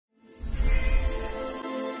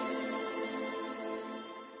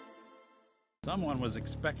Someone was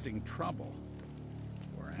expecting trouble,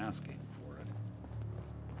 or asking for it.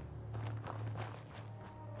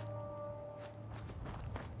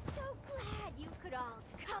 So glad you could all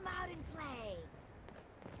come out and play.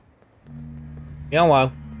 Hello.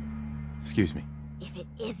 Excuse me. If it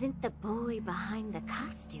isn't the boy behind the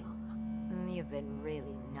costume, you've been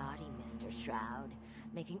really naughty, Mr. Shroud,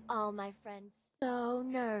 making all my friends so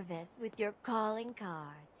nervous with your calling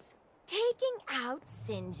cards. Taking out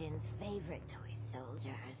Sinjin's favorite toy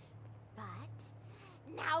soldiers. But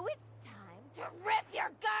now it's time to rip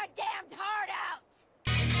your goddamned heart out!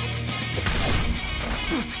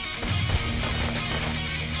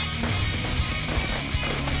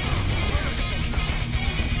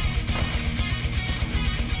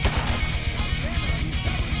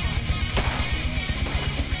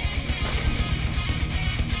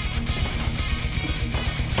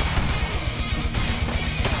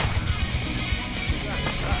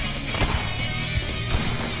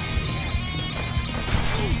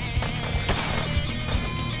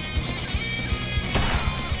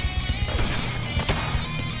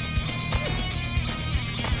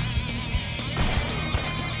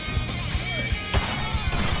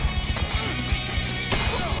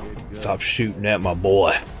 Stop shooting at my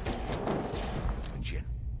boy.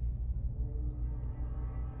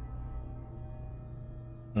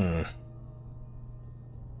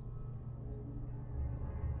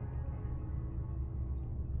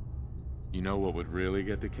 You know what would really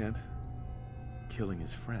get to Kent? Killing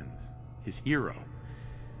his friend, his hero,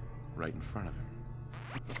 right in front of him.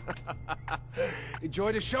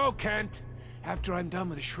 Enjoy the show, Kent. After I'm done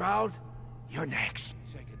with the Shroud, you're next.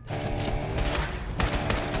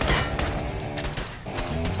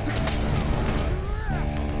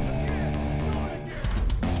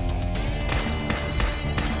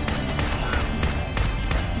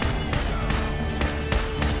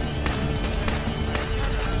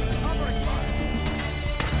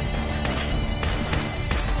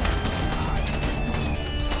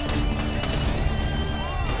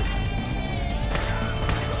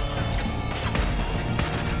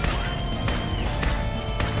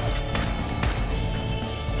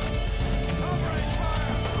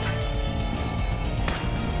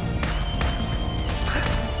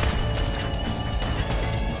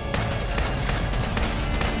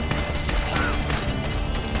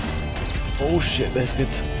 Oh shit,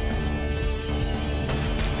 biscuits.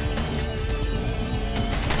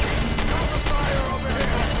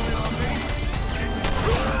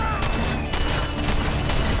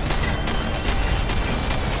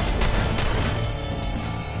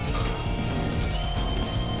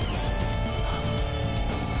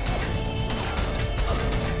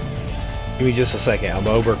 Give me just a second. I'm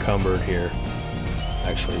overcumbered here.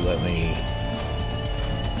 Actually, let me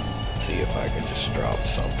see if I can just drop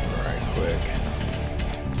something right quick.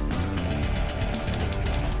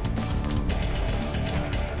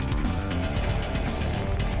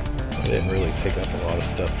 I didn't really pick up a lot of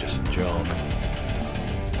stuff, just junk.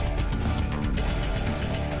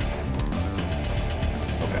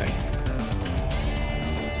 Okay.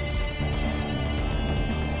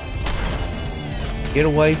 Get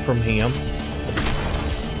away from him.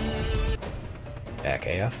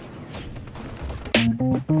 Jackass.